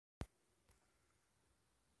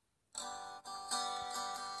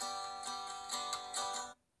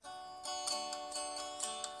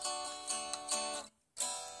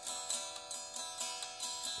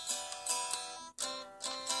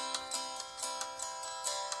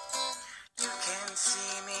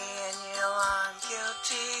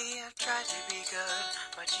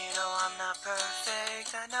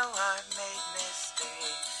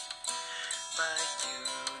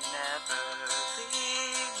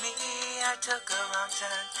I took a wrong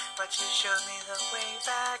turn, but you showed me the way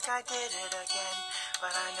back. I did it again,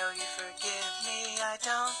 but I know you forgive me. I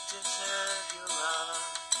don't deserve your love,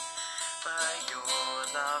 but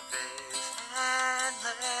your love is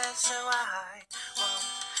endless, so I won't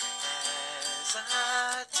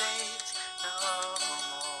hesitate no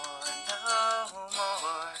more, no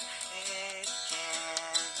more. It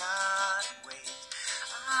cannot wait.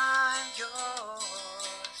 I'm yours.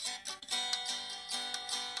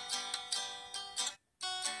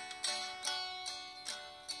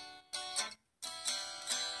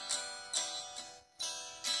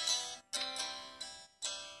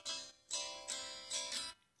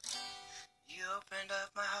 You opened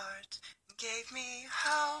up my heart and gave me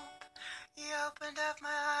hope. You opened up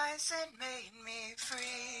my eyes and made me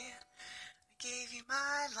free. I gave you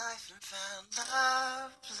my life and found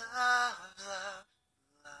love, love, love,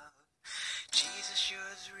 love. Jesus,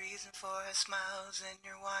 you're the reason for our smiles and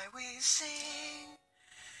you're why we sing.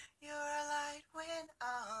 You're a light when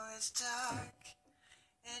all is dark,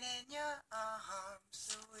 and in your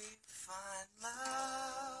arms we find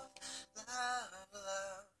love, love,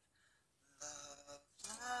 love, love,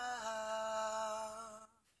 love.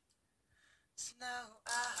 So now I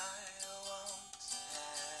won't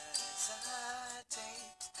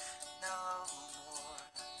hesitate no more,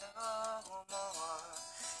 no more.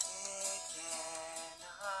 It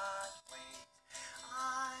cannot wait.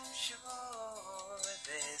 I'm sure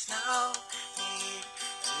there's no need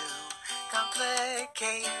to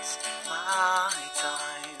complicate. My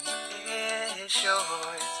time is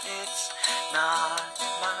short. It's not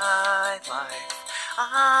my life.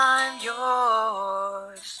 I'm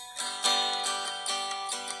yours.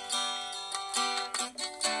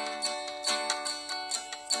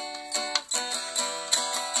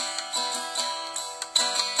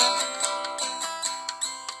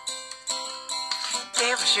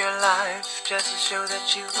 Gave us your life just to show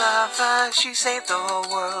that you love us. You saved the whole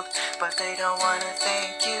world, but they don't want to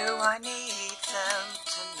thank you. I need them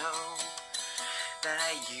to know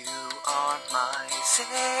that you are my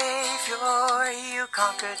savior. You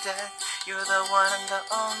conquered death, you're the one and the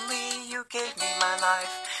only. You gave me my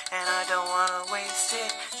life, and I don't want to waste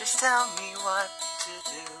it. Just tell me what to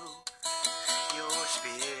do. Your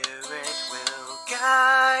spirit will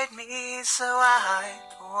guide me, so I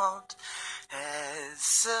won't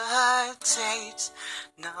hesitate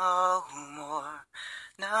no more,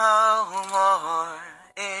 no more.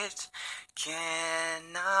 It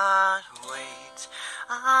cannot wait.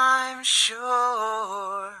 I'm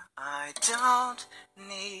sure I don't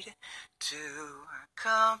need to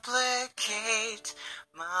complicate.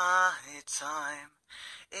 My time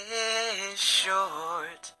is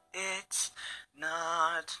short. It's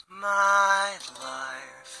not my